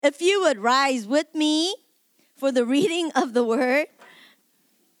If you would rise with me for the reading of the word.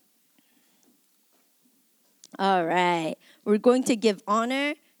 All right. We're going to give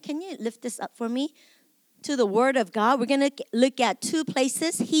honor. Can you lift this up for me? To the word of God. We're going to look at two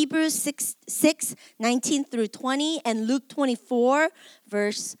places, Hebrews 6, 19 through 20, and Luke 24,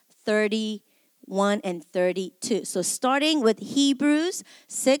 verse 31 and 32. So starting with Hebrews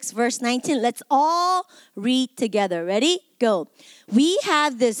 6, verse 19, let's all read together. Ready? Go. We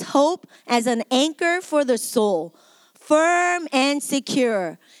have this hope as an anchor for the soul, firm and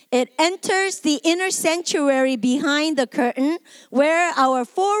secure. It enters the inner sanctuary behind the curtain where our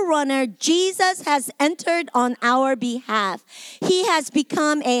forerunner Jesus has entered on our behalf. He has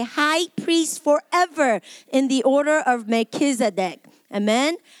become a high priest forever in the order of Melchizedek.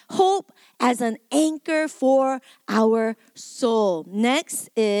 Amen. Hope as an anchor for our soul. Next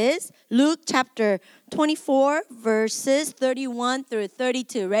is Luke chapter 24, verses 31 through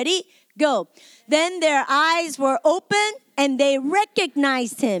 32. Ready? Go. Then their eyes were opened and they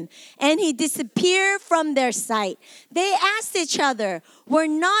recognized him, and he disappeared from their sight. They asked each other, were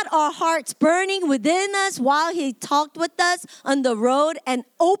not our hearts burning within us while he talked with us on the road and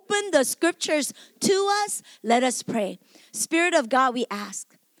opened the scriptures to us? Let us pray. Spirit of God, we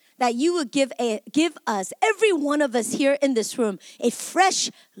ask that you would give us, every one of us here in this room, a fresh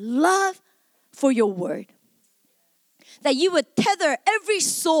love for your word. That you would tether every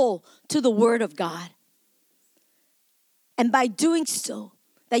soul to the word of God. And by doing so,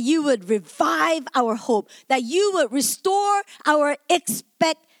 that you would revive our hope, that you would restore our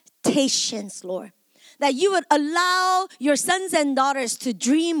expectations, Lord. That you would allow your sons and daughters to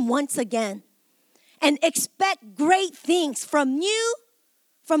dream once again and expect great things from you,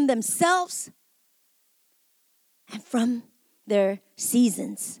 from themselves, and from their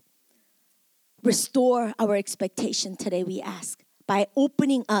seasons. Restore our expectation today, we ask, by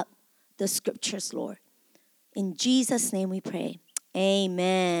opening up the scriptures, Lord. In Jesus' name we pray.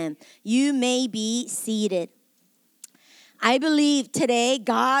 Amen. You may be seated. I believe today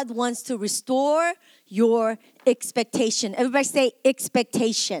God wants to restore your expectation. Everybody say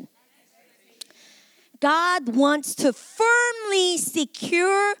expectation. God wants to firmly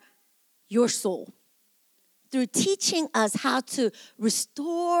secure your soul through teaching us how to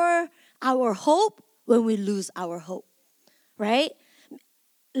restore our hope when we lose our hope, right?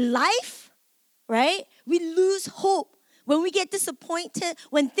 Life, right? We lose hope. When we get disappointed,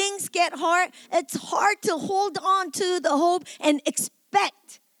 when things get hard, it's hard to hold on to the hope and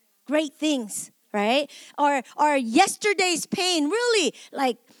expect great things, right? Or yesterday's pain really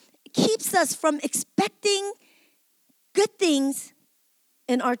keeps us from expecting good things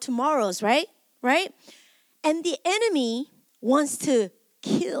in our tomorrows, right? Right? And the enemy wants to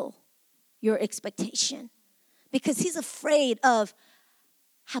kill your expectation because he's afraid of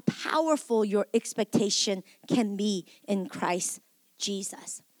how powerful your expectation can be in Christ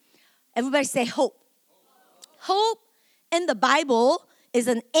Jesus. Everybody say hope. Hope in the Bible is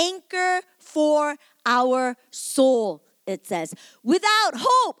an anchor for our soul, it says. Without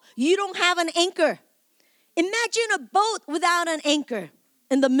hope, you don't have an anchor. Imagine a boat without an anchor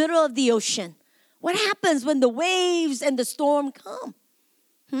in the middle of the ocean. What happens when the waves and the storm come?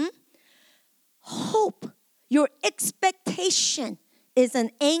 Hope, your expectation is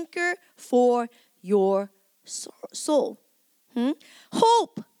an anchor for your soul.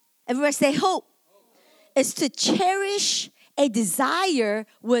 Hope, everybody say hope, is to cherish a desire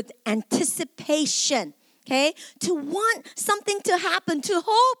with anticipation. Okay? To want something to happen. To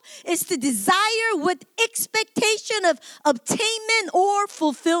hope is to desire with expectation of obtainment or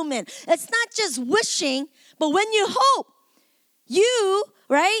fulfillment. It's not just wishing, but when you hope, you,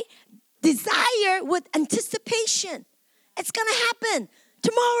 right, desire with anticipation. It's going to happen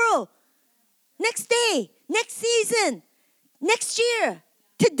tomorrow, next day, next season, next year,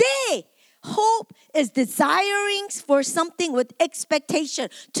 today. Hope is desiring for something with expectation.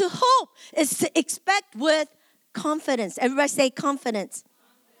 To hope is to expect with confidence. Everybody say confidence.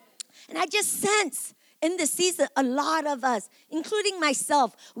 And I just sense in this season, a lot of us, including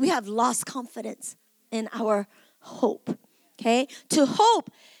myself, we have lost confidence in our hope. Okay? To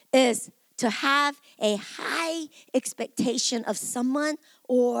hope is to have a high expectation of someone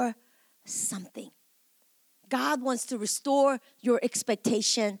or something. God wants to restore your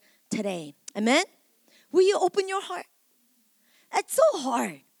expectation today. Amen? Will you open your heart? It's so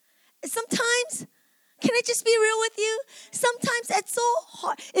hard. Sometimes, can I just be real with you? Sometimes it's so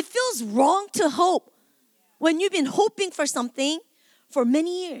hard. It feels wrong to hope when you've been hoping for something for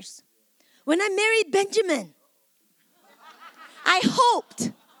many years. When I married Benjamin, I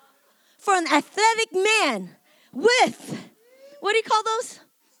hoped for an athletic man with, what do you call those?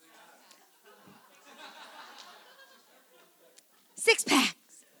 six packs.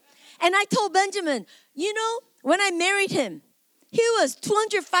 And I told Benjamin, when I married him, he was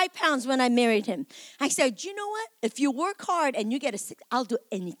 205 pounds when I married him. I said, you know what? If you work hard and you get a six, I'll do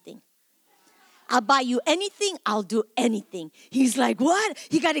anything. I'll buy you anything. I'll do anything. He's like, what?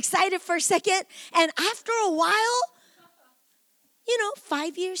 He got excited for a second. And after a while,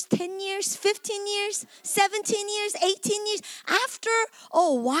 5 years, 10 years, 15 years, 17 years, 18 years. After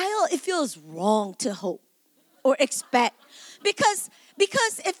a while, it feels wrong to hope or expect. Because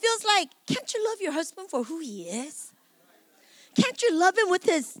it feels like, can't you love your husband for who he is? Can't you love him with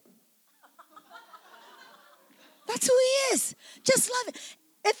his... That's who he is. Just love it.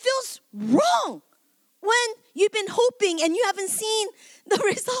 It feels wrong when you've been hoping and you haven't seen the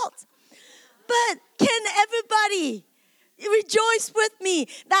results. But can everybody rejoice with me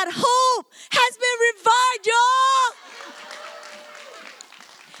that hope has been revived, y'all?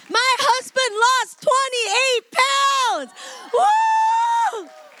 My husband lost 28 pounds. Woo!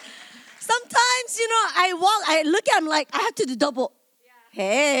 Sometimes, I look at him like I have to do double. Yeah.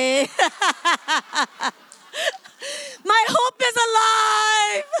 Hey. My hope is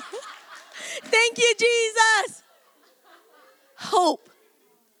alive. Thank you, Jesus. Hope.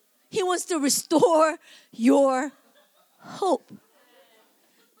 He wants to restore your hope.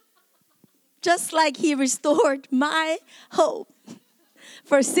 Just like he restored my hope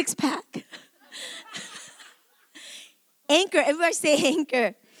for a six-pack. Anchor. Everybody say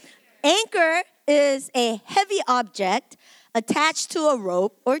anchor. Anchor is a heavy object attached to a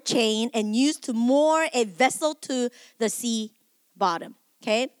rope or chain and used to moor a vessel to the sea bottom.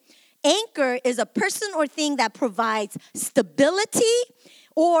 Okay? Anchor is a person or thing that provides stability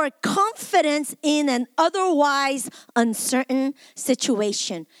or confidence in an otherwise uncertain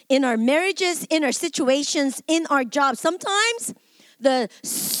situation. In our marriages, in our situations, in our jobs, sometimes the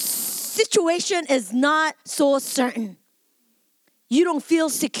situation is not so certain. You don't feel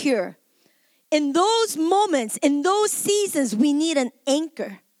secure. In those moments, in those seasons, we need an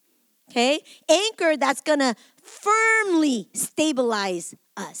anchor. Okay? Anchor that's going to firmly stabilize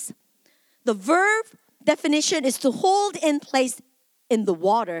us. The verb definition is to hold in place in the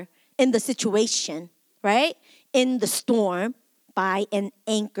water, in the situation, right? In the storm by an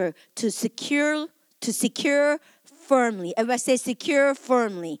anchor to secure firmly. Everybody say secure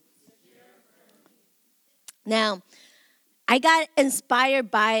firmly. Now, I got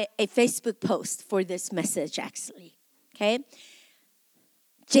inspired by a Facebook post for this message, actually. Okay?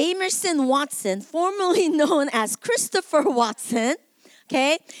 Jamerson Watson, formerly known as Christopher Watson,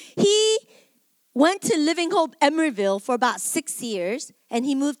 okay? He went to Living Hope Emeryville for about 6 years, and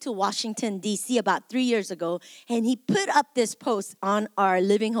he moved to Washington, D.C. about 3 years ago, and he put up this post on our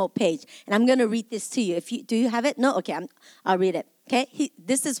Living Hope page. And I'm going to read this to you. Do you have it? No? Okay, I'll read it. Okay?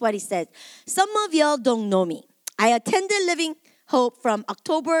 This is what he says. Some of y'all don't know me. I attended Living Hope from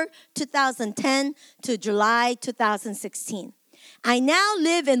October 2010 to July 2016. I now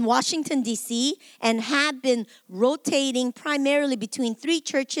live in Washington, D.C., and have been rotating primarily between 3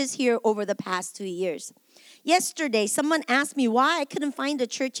 churches here over the past 2 years. Yesterday, someone asked me why I couldn't find a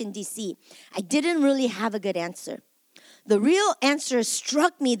church in D.C. I didn't really have a good answer. The real answer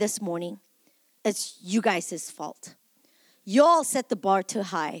struck me this morning. It's you guys' fault. Y'all set the bar too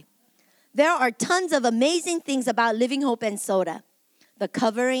high. There are tons of amazing things about Living Hope and Soda. The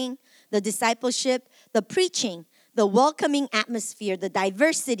covering, the discipleship, the preaching, the welcoming atmosphere, the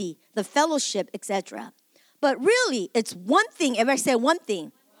diversity, the fellowship, etc. But really, it's one thing, everybody say one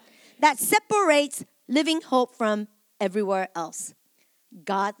thing, that separates Living Hope from everywhere else.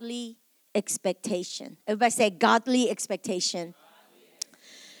 Godly expectation. Everybody say godly expectation.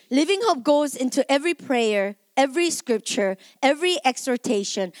 Living Hope goes into every prayer, every scripture, every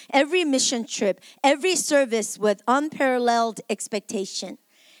exhortation, every mission trip, every service with unparalleled expectation.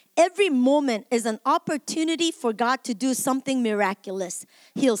 Every moment is an opportunity for God to do something miraculous.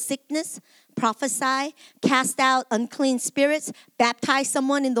 Heal sickness, prophesy, cast out unclean spirits, baptize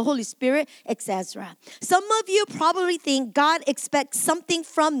someone in the Holy Spirit, etc. Some of you probably think God expects something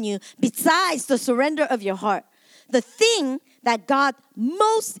from you besides the surrender of your heart. The thing that God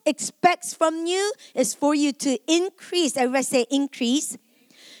most expects from you is for you to increase, everybody say increase,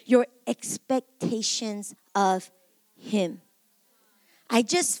 your expectations of Him. I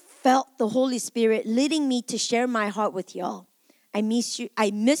just felt the Holy Spirit leading me to share my heart with y'all. I miss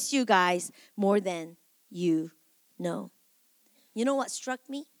you guys more than you know. You know what struck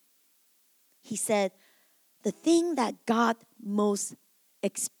me? He said, the thing that God most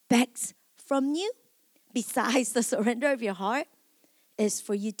expects from you, besides the surrender of your heart, is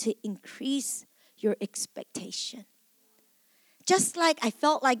for you to increase your expectation. Just like I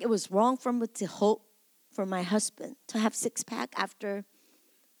felt like it was wrong for me to hope for my husband to have six-pack after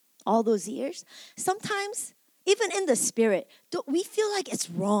all those years. Sometimes, even in the spirit, we feel like it's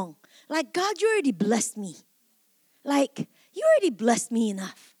wrong. Like, God, you already blessed me. Like, you already blessed me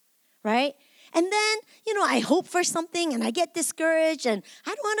enough, right? And then, I hope for something and I get discouraged and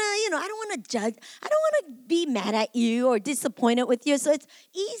I don't want to judge. I don't want to be mad at you or disappointed with you. So it's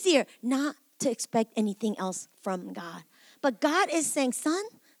easier not to expect anything else from God. But God is saying, son,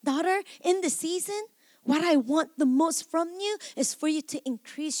 daughter, in the season, what I want the most from you is for you to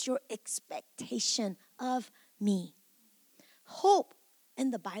increase your expectation of me. Hope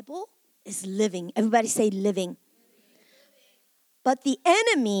in the Bible is living. Everybody say living. But the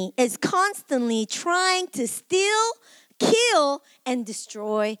enemy is constantly trying to steal, kill, and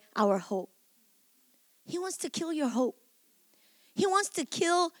destroy our hope. He wants to kill your hope. He wants to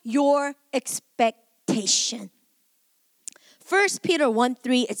kill your expectation. 1 Peter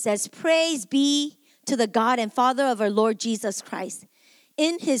 1:3, it says, praise be to the God and Father of our Lord Jesus Christ.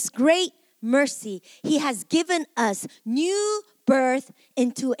 In his great mercy, he has given us new birth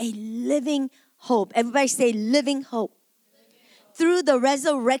into a living hope. Everybody say living hope. Through the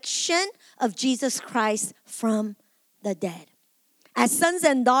resurrection of Jesus Christ from the dead. As sons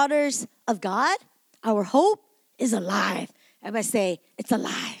and daughters of God, our hope is alive. Everybody say, it's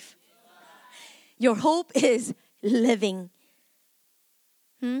alive. Your hope is living.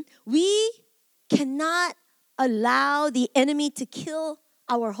 We cannot allow the enemy to kill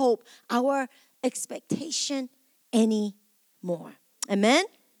our hope, our expectation anymore. Amen?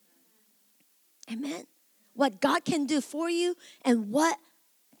 Amen. What God can do for you and what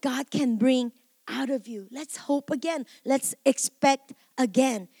God can bring out of you. Let's hope again. Let's expect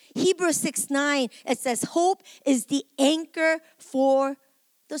again. Hebrews 6:9, it says, hope is the anchor for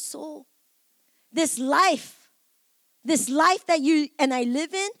the soul. This life that you and I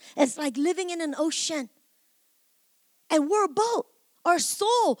live in, is like living in an ocean. And we're a boat. Our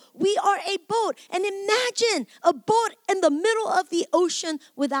soul, we are a boat. And imagine a boat in the middle of the ocean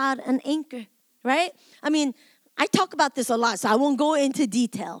without an anchor. Right? I mean, I talk about this a lot, so I won't go into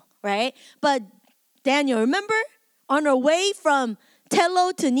detail, right? But Daniel, remember on our way from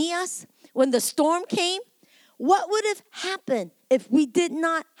Tello to Nias, when the storm came, what would have happened if we did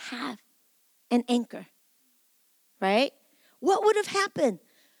not have an anchor? Right? What would have happened?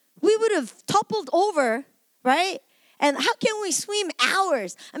 We would have toppled over, right? And how can we swim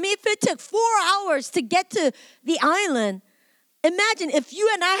hours? I mean, if it took 4 hours to get to the island, imagine if you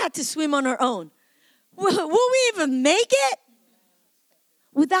and I had to swim on our own. Will we even make it?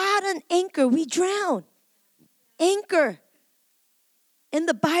 Without an anchor, we drown. Anchor. In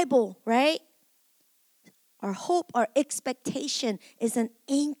the Bible, right? Our hope, our expectation is an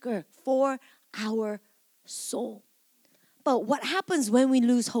anchor for our soul. But what happens when we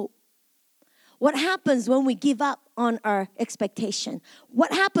lose hope? What happens when we give up on our expectation?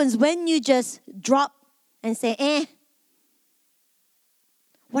 What happens when you just drop and say,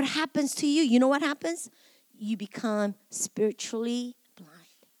 What happens to you? You know what happens? You become spiritually blind.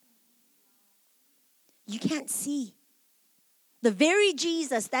 You can't see. The very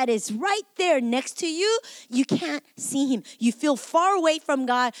Jesus that is right there next to you, you can't see him. You feel far away from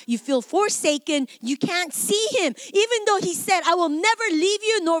God. You feel forsaken. You can't see him. Even though he said, I will never leave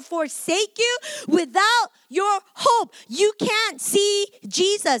you nor forsake you, without your hope, you can't see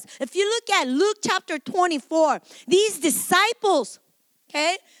Jesus. If you look at Luke chapter 24, these disciples,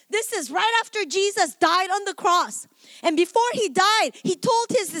 okay, this is right after Jesus died on the cross. And before he died, he told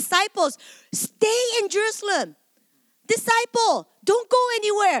his disciples, stay in Jerusalem. Disciple, don't go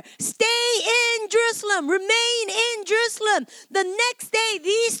anywhere. Stay in Jerusalem. Remain in Jerusalem. The next day,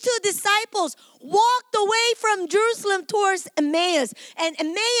 these two disciples walked away from Jerusalem towards Emmaus. And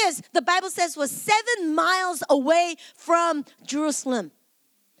Emmaus, the Bible says, was 7 miles away from Jerusalem.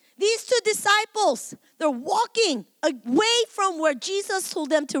 These two disciples, they're walking away from where Jesus told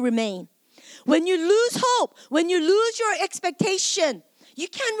them to remain. When you lose hope, when you lose your expectation, you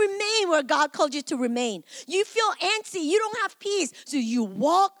can't remain where God called you to remain. You feel antsy. You don't have peace. So you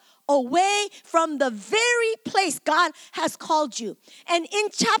walk away from the very place God has called you. And in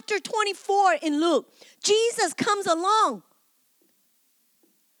chapter 24 in Luke, Jesus comes along.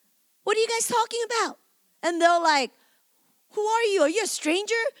 What are you guys talking about? And they're like, who are you? Are you a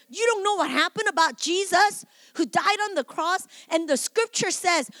stranger? You don't know what happened about Jesus who died on the cross? And the scripture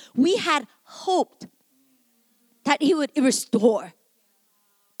says we had hoped that he would restore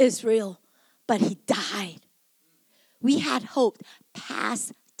Israel, but he died. We had hoped,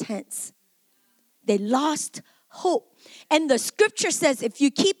 past tense. They lost hope. And the scripture says, if you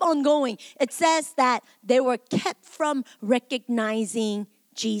keep on going, it says that they were kept from recognizing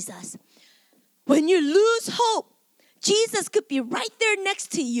Jesus. When you lose hope, Jesus could be right there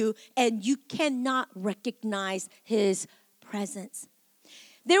next to you and you cannot recognize his presence.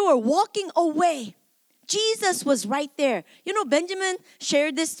 They were walking away. Jesus was right there. You know, Benjamin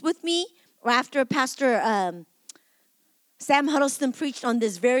shared this with me after Pastor Sam Huddleston preached on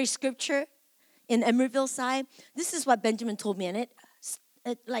this very scripture in Emeryville side. This is what Benjamin told me, and it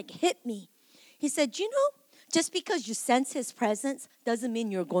like hit me. He said, you know, just because you sense his presence doesn't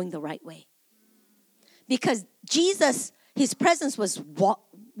mean you're going the right way. Because Jesus, his presence was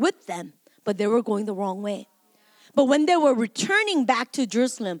with them, but they were going the wrong way. But when they were returning back to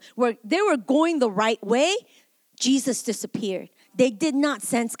Jerusalem, where they were going the right way, Jesus disappeared. They did not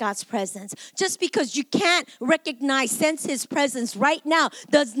sense God's presence. Just because you can't sense his presence right now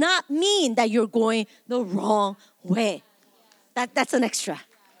does not mean that you're going the wrong way. That's an extra.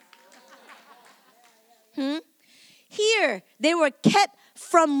 Here, they were kept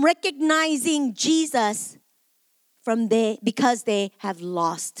from recognizing Jesus because they have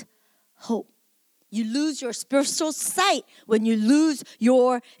lost hope. You lose your spiritual sight when you lose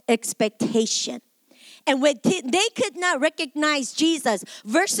your expectation. And when they could not recognize Jesus,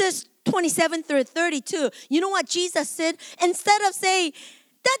 verses 27 through 32, you know what Jesus said? Instead of saying,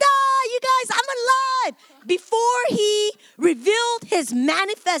 "Ta-da, you guys, I'm alive," before he revealed his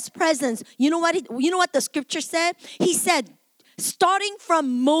manifest presence, you know what the scripture said? He said, starting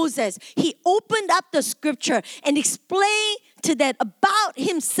from Moses, he opened up the scripture and explained to them about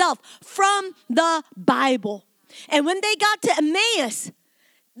himself from the Bible. And when they got to Emmaus,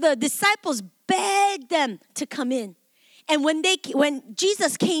 the disciples begged them to come in. And when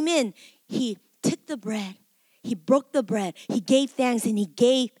Jesus came in, he took the bread, he broke the bread, he gave thanks, and he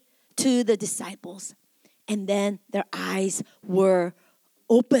gave to the disciples. And then their eyes were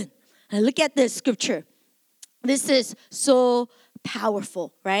open. And look at this scripture. This is so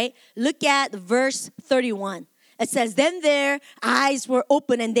powerful, right? Look at verse 31. It says, then their eyes were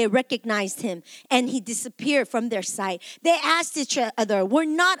open and they recognized him, and he disappeared from their sight. They asked each other, were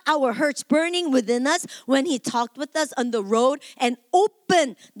not our hearts burning within us when he talked with us on the road and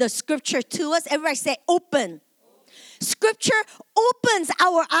opened the scripture to us? Everybody say, open. Scripture opens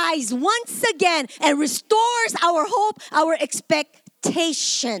our eyes once again and restores our hope, our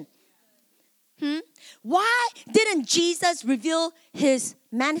expectation. Why didn't Jesus reveal his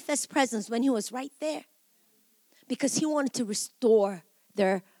manifest presence when he was right there? Because he wanted to restore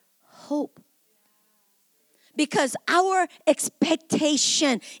their hope. Because our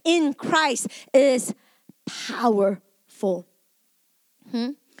expectation in Christ is powerful.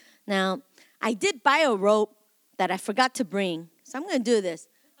 Now, I did buy a rope that I forgot to bring. So I'm going to do this.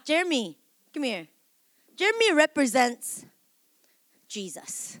 Jeremy, come here. Jeremy represents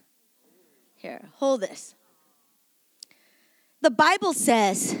Jesus. Here, hold this. The Bible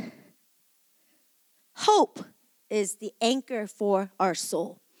says, hope is the anchor for our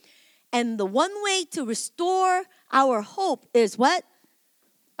soul. And the one way to restore our hope is what?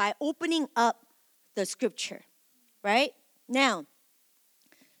 By opening up the scripture, right? Now,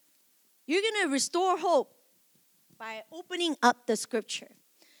 you're going to restore hope by opening up the scripture.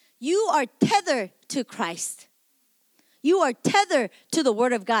 You are tethered to Christ. You are tethered to the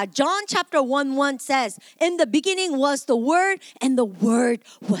Word of God. John chapter 1:1 says, in the beginning was the Word, and the Word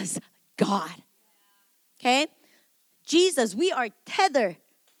was God. Okay? Jesus, we are tethered.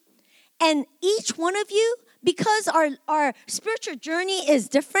 And each one of you, because our spiritual journey is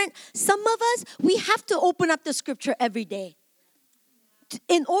different, some of us, we have to open up the scripture every day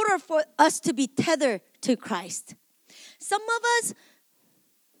in order for us to be tethered to Christ. Some of us,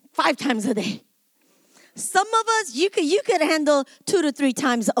 5 times a day. Some of us, you could handle 2 to 3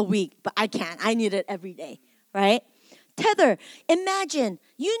 times a week, but I can't. I need it every day, right? Tether. Imagine,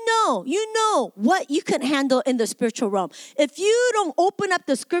 you know what you can handle in the spiritual realm. If you don't open up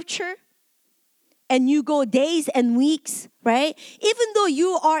the scripture and you go days and weeks, right? Even though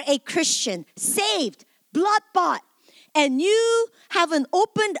you are a Christian, saved, blood-bought, and you haven't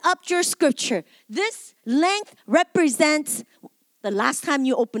opened up your scripture, this length represents the last time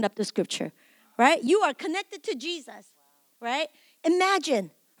you opened up the scripture. Right? You are connected to Jesus, right?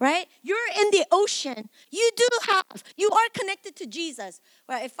 Imagine, right? You're in the ocean. You are connected to Jesus,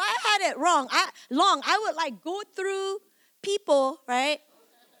 right? If I had it wrong, I would like go through people, right?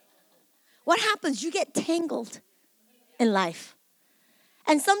 What happens? You get tangled in life.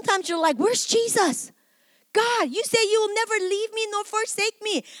 And sometimes you're like, where's Jesus? God, you say you will never leave me nor forsake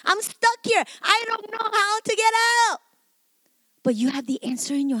me. I'm stuck here. I don't know how to get out. But you have the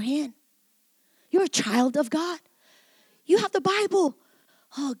answer in your hand. You're a child of God. You have the Bible.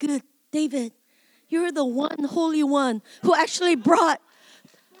 Oh, good. David, you're the one Holy One who actually brought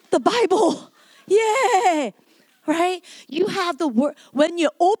the Bible Yeah. Right? You have the word. When you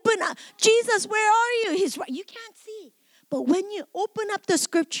open up, Jesus, where are you? He's right. You can't see. But when you open up the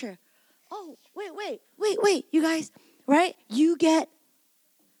scripture, oh, wait, you guys, right? You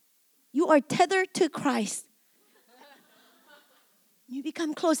are tethered to Christ. You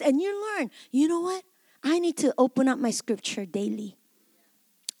become close and you learn, you know what? I need to open up my scripture daily.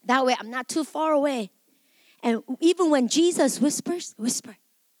 That way I'm not too far away. And even when Jesus whispers, whisper.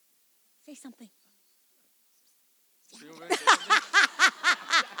 Say something.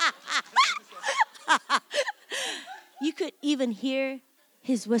 You could even hear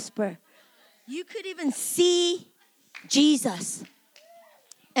his whisper. You could even see Jesus.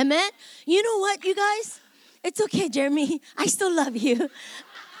 Amen? You know what, you guys? It's okay, Jeremy. I still love you.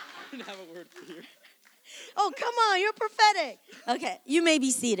 I didn't have a word for you. Oh, come on. You're prophetic. Okay, you may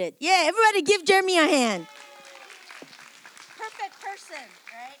be seated. Yeah, everybody give Jeremy a hand. Perfect person,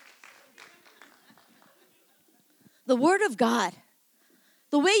 right? The Word of God.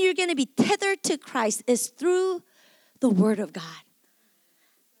 The way you're going to be tethered to Christ is through the Word of God.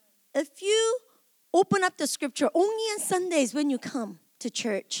 If you open up the scripture only on Sundays when you come to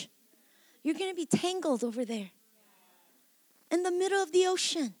church, you're going to be tangled over there in the middle of the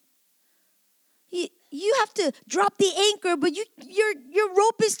ocean. You have to drop the anchor, but your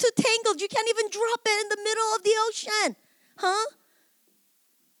rope is too tangled. You can't even drop it in the middle of the ocean. Huh?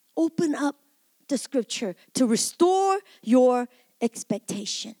 Open up the scripture to restore your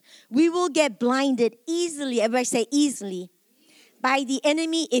expectation. We will get blinded easily. Everybody say easily. By the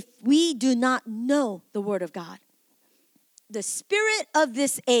enemy if we do not know the word of God. The spirit of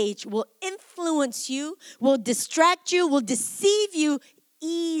this age will influence you, will distract you, will deceive you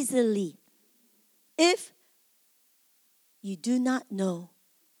easily if you do not know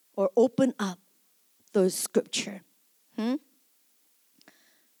or open up the scripture.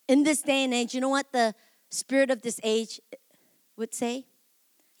 In this day and age, you know what the spirit of this age would say?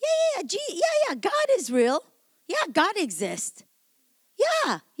 Yeah, God is real. Yeah, God exists.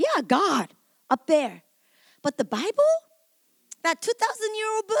 Yeah, God up there. But the Bible, that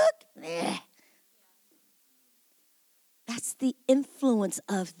 2,000-year-old book, that's the influence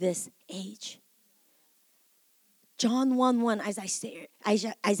of this age. John 1:1,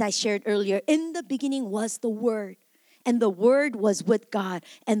 as I shared earlier, in the beginning was the Word, and the Word was with God,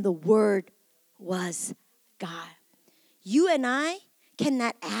 and the Word was God. You and I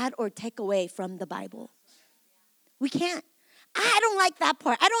cannot add or take away from the Bible. We can't. I don't like that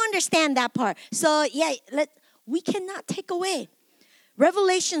part. I don't understand that part. So, we cannot take away.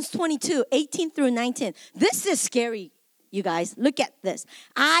 Revelations 22, 18 through 19. This is scary, you guys. Look at this.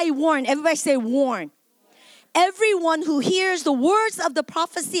 I warn. Everybody say warn. Everyone who hears the words of the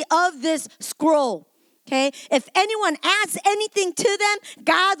prophecy of this scroll. Okay? If anyone adds anything to them,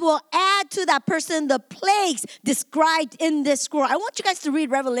 God will add to that person the plagues described in this scroll. I want you guys to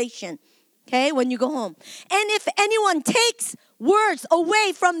read Revelation. Okay, when you go home. And if anyone takes words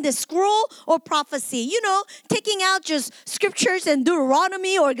away from the scroll or prophecy, taking out just scriptures and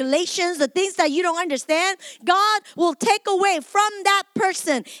Deuteronomy or Galatians, the things that you don't understand, God will take away from that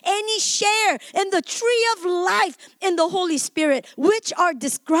person any share in the tree of life in the Holy Spirit, which are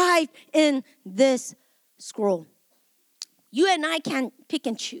described in this scroll. You and I can't pick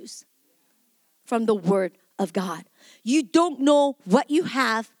and choose from the Word of God. You don't know what you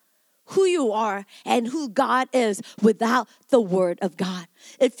have, who you are, and who God is without the Word of God.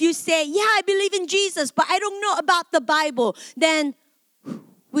 If you say, I believe in Jesus, but I don't know about the Bible, then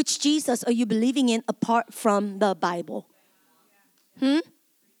which Jesus are you believing in apart from the Bible?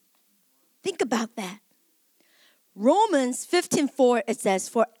 Think about that. Romans 15:4, it says,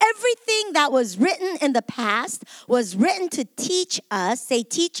 for everything that was written in the past was written to teach us, say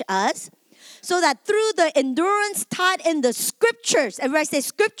teach us, so that through the endurance taught in the scriptures, everybody say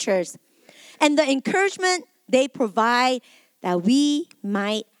scriptures, and the encouragement they provide, that we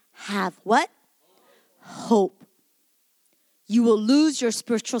might have what? Hope. You will lose your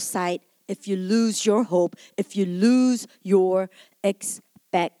spiritual sight if you lose your hope, if you lose your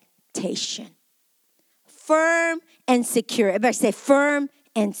expectation. Firm and secure. Everybody say firm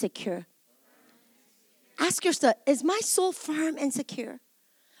and secure. Ask yourself, is my soul firm and secure?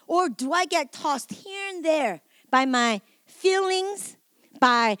 Or do I get tossed here and there by my feelings,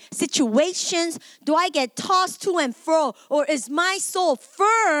 by situations? Do I get tossed to and fro? Or is my soul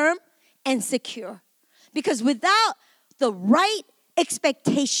firm and secure? Because without the right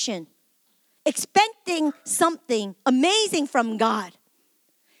expectation, expecting something amazing from God,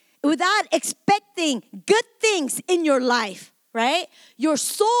 without expecting good things in your life, right? Your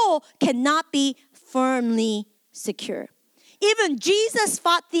soul cannot be firmly secure. Even Jesus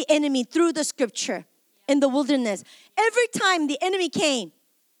fought the enemy through the scripture in the wilderness. Every time the enemy came,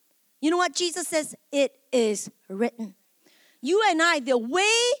 you know what Jesus says? It is written. You and I, the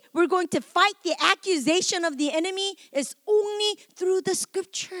way we're going to fight the accusation of the enemy is only through the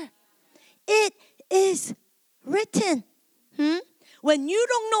scripture. It is written. When you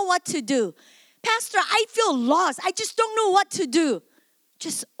don't know what to do, Pastor, I feel lost. I just don't know what to do.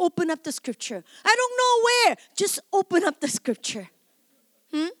 Just open up the scripture. I don't know where. Just open up the scripture.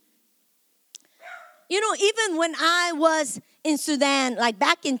 You know, even when I was in Sudan, like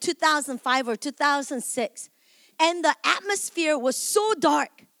back in 2005 or 2006, and the atmosphere was so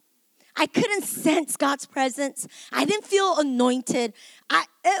dark, I couldn't sense God's presence. I didn't feel anointed.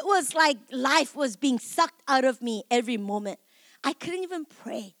 It was like life was being sucked out of me every moment. I couldn't even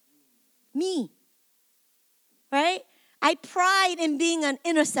pray. Me. Right? I pride in being an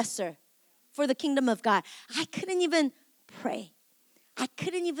intercessor for the kingdom of God. I couldn't even pray. I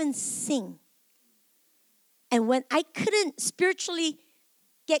couldn't even sing. And when I couldn't spiritually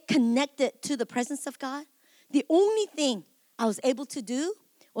get connected to the presence of God, the only thing I was able to do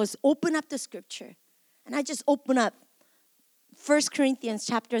was open up the scripture. And I just opened up 1 Corinthians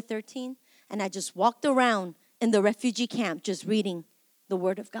chapter 13, and I just walked around in the refugee camp just reading the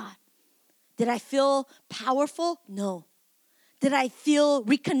word of God. Did I feel powerful? No. Did I feel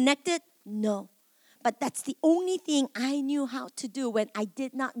reconnected? No. But that's the only thing I knew how to do when I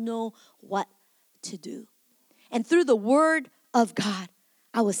did not know what to do. And through the word of God,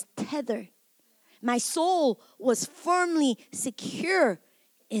 I was tethered. My soul was firmly secure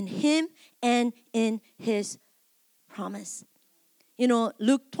in Him and in His promise. You know,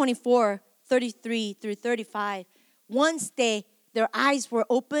 Luke 24, 33 through 35, once their eyes were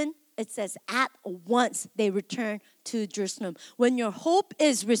open, it says, at once they returned to Jerusalem. When your hope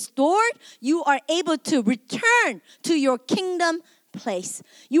is restored, you are able to return to your kingdom place.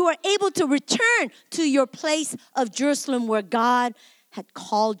 You are able to return to your place of Jerusalem where God had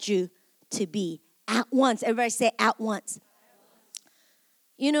called you to be. At once. Everybody say at once.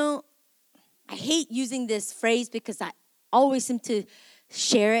 You know, I hate using this phrase because I always seem to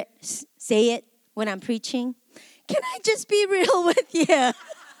share it, say it when I'm preaching. Can I just be real with you?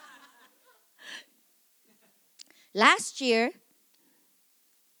 Last year,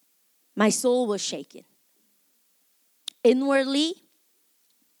 my soul was shaken. Inwardly,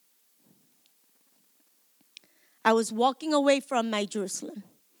 I was walking away from my Jerusalem.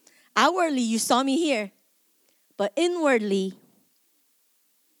 Outwardly, you saw me here. But inwardly,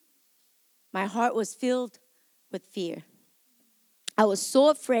 my heart was filled with fear. I was so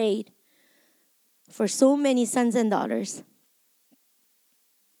afraid for so many sons and daughters.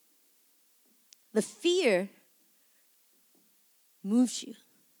 The fear moves you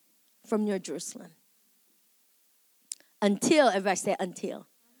from your Jerusalem. Until, everybody say until.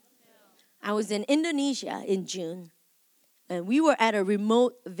 I was in Indonesia in June, and we were at a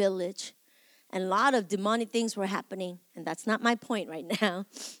remote village, and a lot of demonic things were happening, and that's not my point right now.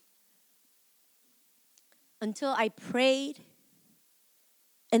 Until I prayed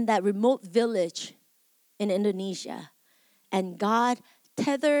in that remote village in Indonesia, and God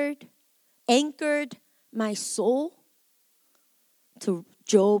anchored my soul to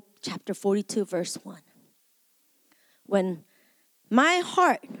Job chapter 42, verse 1. When my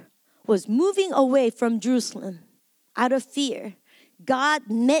heart was moving away from Jerusalem out of fear, God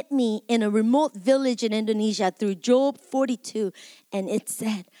met me in a remote village in Indonesia through Job 42, and it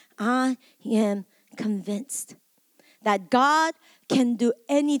said, I am convinced that God can do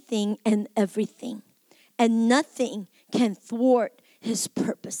anything and everything, and nothing can thwart His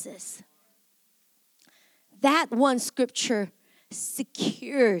purposes. That one scripture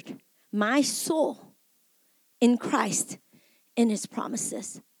secured my soul in Christ, in His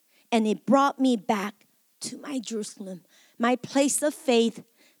promises. And it brought me back to my Jerusalem, my place of faith,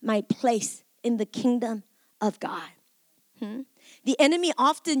 my place in the kingdom of God. The enemy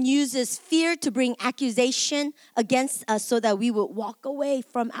often uses fear to bring accusation against us so that we will walk away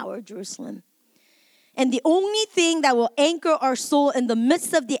from our Jerusalem. And the only thing that will anchor our soul in the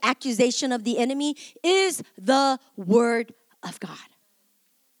midst of the accusation of the enemy is the Word of God.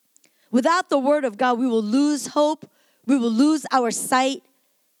 Without the Word of God, we will lose hope, we will lose our sight,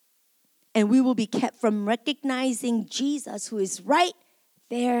 and we will be kept from recognizing Jesus, who is right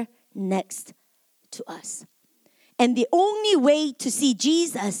there next to us. And the only way to see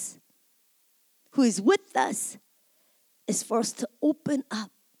Jesus, who is with us, is for us to open up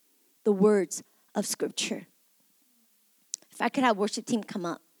the words of Scripture. If I could have worship team come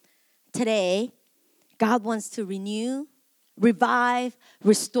up. Today, God wants to renew, revive,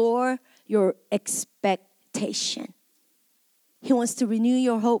 restore your expectation. He wants to renew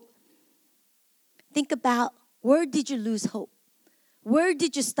your hope. Think about, where did you lose hope? Where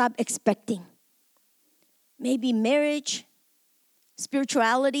did you stop expecting? Maybe marriage,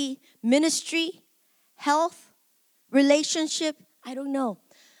 spirituality, ministry, health, relationship. I don't know.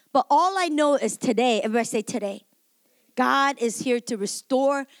 But all I know is today, everybody say today, God is here to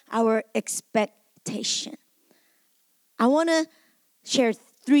restore our expectation. I want to share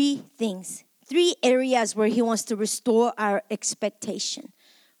 3 things, 3 areas where He wants to restore our expectation.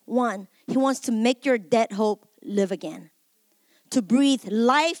 1, He wants to make your dead hope live again. To breathe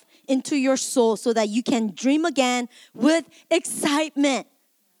life into your soul so that you can dream again with excitement.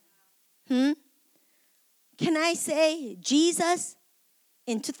 Can I say, Jesus,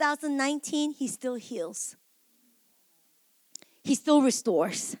 in 2019, He still heals. He still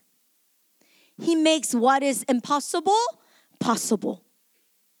restores. He makes what is impossible, possible.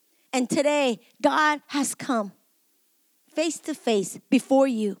 And today, God has come face to face before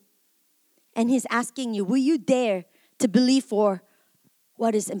you. And He's asking you, will you dare to believe for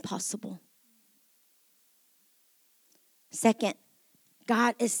what is impossible? Second,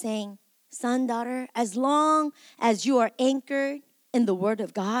 God is saying, son, daughter, as long as you are anchored in the Word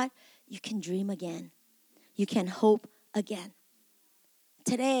of God, you can dream again. You can hope again.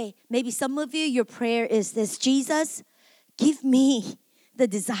 Today, maybe some of you, your prayer is this: Jesus, give me the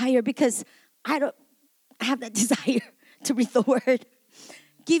desire, because I have that desire to read the Word.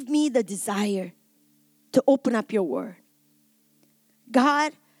 Give me the desire to open up your Word.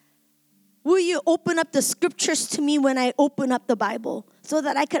 God, will you open up the scriptures to me when I open up the Bible so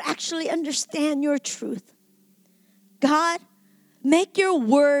that I could actually understand your truth? God, make your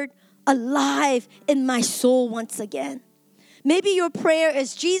Word alive in my soul once again. Maybe your prayer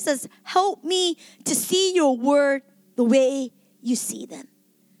is, Jesus, help me to see your Word the way you see them.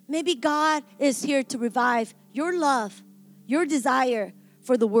 Maybe God is here to revive your love, your desire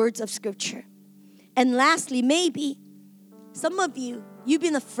for the words of Scripture. And lastly, maybe some of you, you've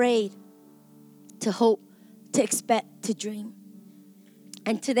been afraid to hope, to expect, to dream.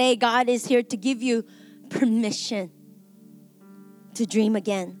 And today, God is here to give you permission to dream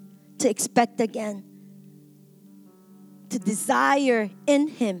again, to expect again, to desire in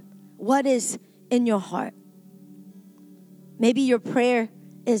Him what is in your heart. Maybe your prayer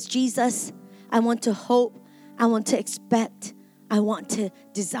is, Jesus, I want to hope, I want to expect, I want to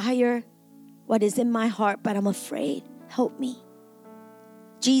desire what is in my heart, but I'm afraid. Help me.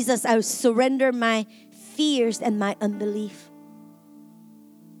 Jesus, I surrender my fears and my unbelief.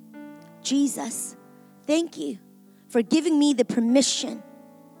 Jesus, thank you for giving me the permission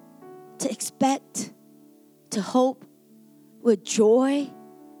to expect, to hope with joy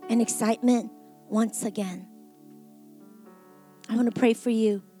and excitement once again. I want to pray for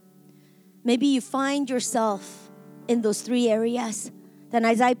you. Maybe you find yourself in those 3 areas. Then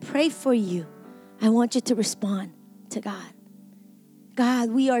as I pray for you, I want you to respond to God. God,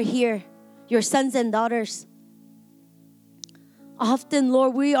 we are here, your sons and daughters. Often,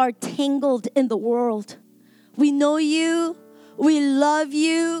 Lord, we are tangled in the world. We know you. We love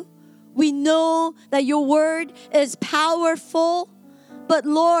you. We know that your word is powerful. But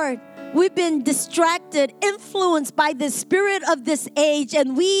Lord, we've been distracted, influenced by the spirit of this age,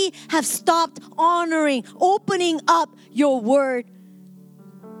 and we have stopped honoring, opening up your word.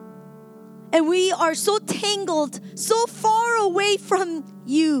 And we are so tangled, so far away from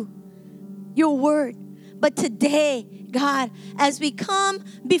you, your word. But today, God, as we come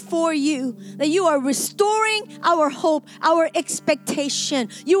before you, that you are restoring our hope, our expectation.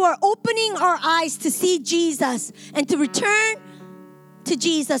 You are opening our eyes to see Jesus and to return to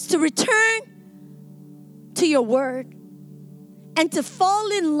Jesus, to return to your word, and to fall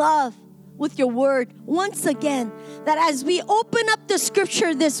in love with your word once again. That as we open up the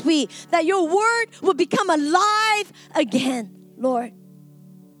scripture this week, that your word will become alive again, Lord.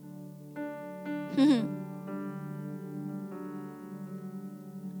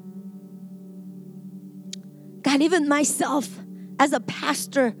 God, even myself as a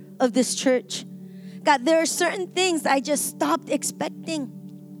pastor of this church, God, there are certain things I just stopped expecting.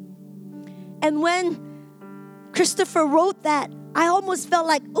 And when Christopher wrote that, I almost felt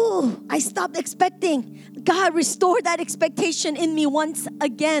like, oh, I stopped expecting. God, restore that expectation in me once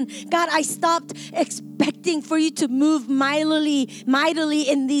again. God, I stopped expecting for you to move mightily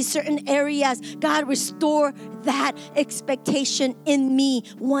in these certain areas. God, restore that expectation in me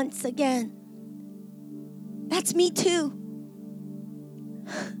once again. That's me too.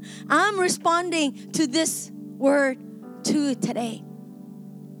 I'm responding to this word too today.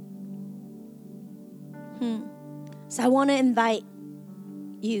 So I want to invite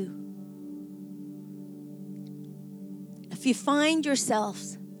you. A if you find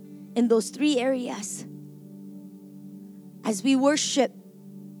yourselves in those 3 areas, as we worship,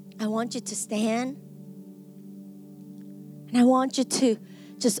 I want you to stand. And I want you to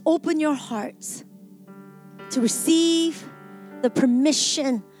just open your hearts to receive the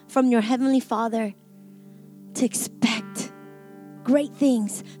permission from your Heavenly Father to expect great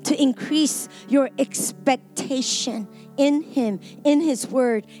things, to increase your expectation in Him, in His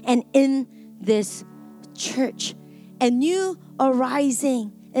Word, and in this church. A new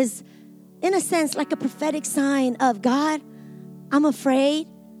arising is, in a sense, like a prophetic sign of God, I'm afraid,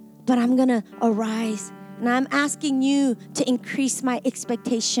 but I'm going to arise. And I'm asking you to increase my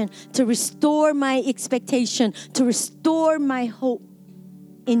expectation, to restore my expectation, to restore my hope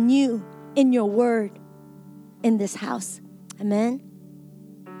in you, in your word, in this house. Amen.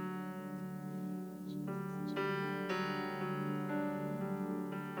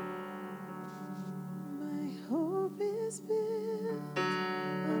 My hope is built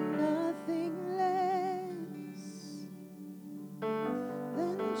on nothing less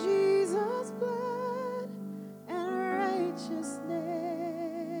than Jesus' blood and righteousness.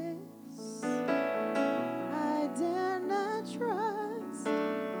 I dare not trust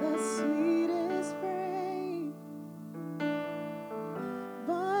the sweetest frame,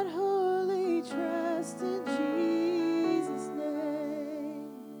 but wholly trust in Jesus' name.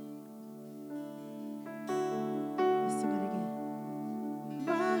 Let's sing it again.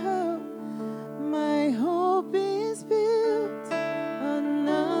 My hope is built on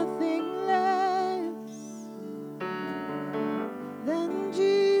nothing less than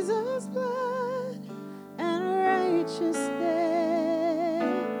Jesus' blood and righteousness.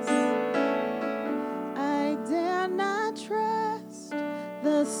 I dare not trust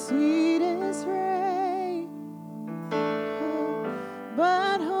the sweetest frame,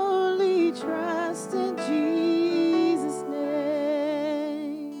 but wholly trust in Jesus'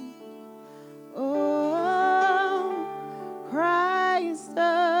 name. Oh, Christ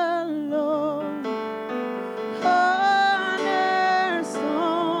alone, cornerstone,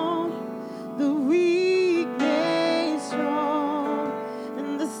 the weak made strong,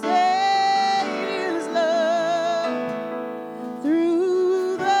 and the Savior's love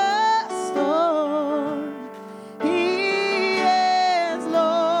through the storm. He is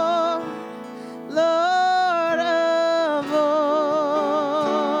Lord, Lord of all.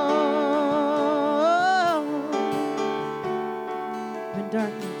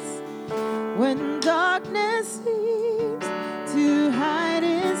 When darkness seems to hide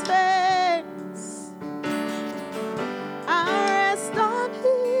His face, I'll rest on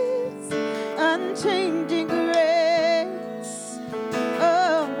His unchanging grace.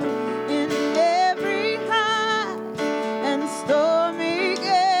 Oh, in every high and stormy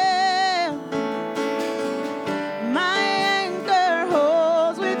gale, my anchor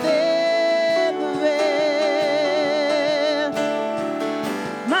holds within the veil.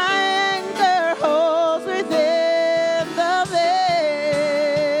 My anchor holds within the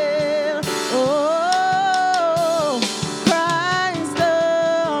veil. Oh, Christ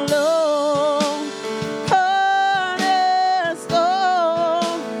alone, cornerstone,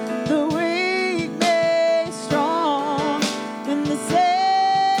 the weak made strong, in the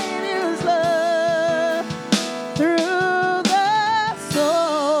Savior's love through the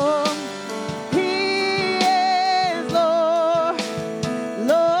storm. He is Lord,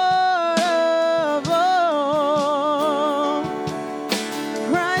 Lord of all.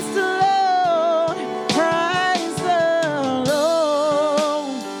 Christ alone,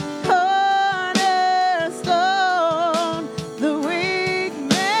 cornerstone, the weak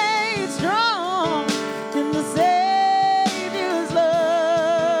made strong, in the Savior's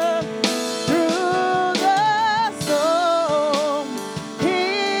love through the storm. He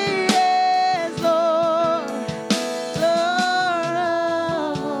is Lord, Lord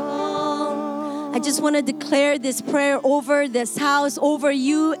of all. I just want to declare this prayer over this house, over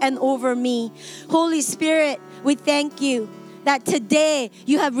you and over me. Holy Spirit, we thank you that today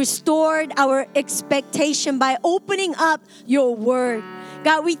you have restored our expectation by opening up your word.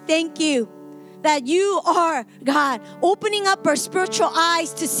 God, we thank you that you are, God, opening up our spiritual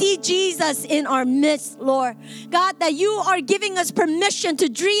eyes to see Jesus in our midst, Lord. God, that you are giving us permission to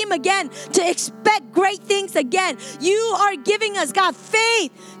dream again, to expect great things again. You are giving us, God,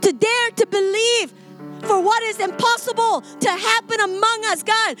 faith to dare to believe for what is impossible to happen among us,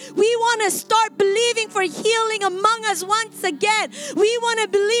 God. We want to start believing for healing among us once again. We want to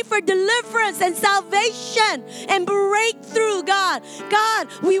believe for deliverance and salvation and breakthrough, God. God,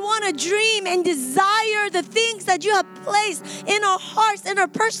 we want to dream and desire the things that you have placed in our hearts, in our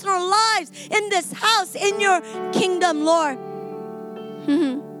personal lives, in this house, in your kingdom, Lord.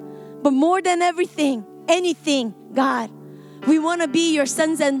 But more than everything, anything, God, we want to be your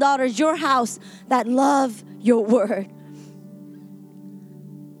sons and daughters, your house that love your word.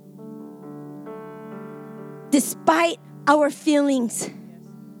 Despite our feelings,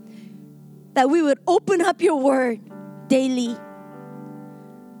 that we would open up your word daily.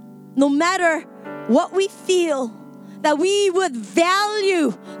 No matter what we feel, that we would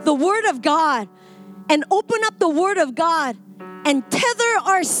value the word of God and open up the word of God and tether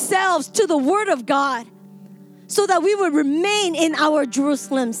ourselves to the word of God, so that we would remain in our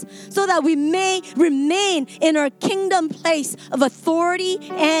Jerusalems, so that we may remain in our kingdom place of authority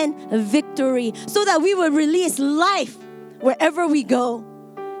and victory, so that we would release life wherever we go,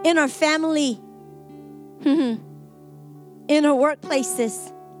 in our family, in our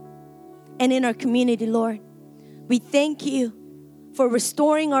workplaces, and in our community, Lord. We thank you for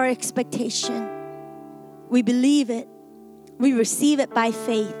restoring our expectation. We believe it. We receive it by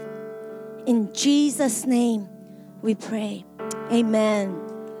faith. In Jesus' name we pray. Amen.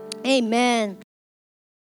 Amen.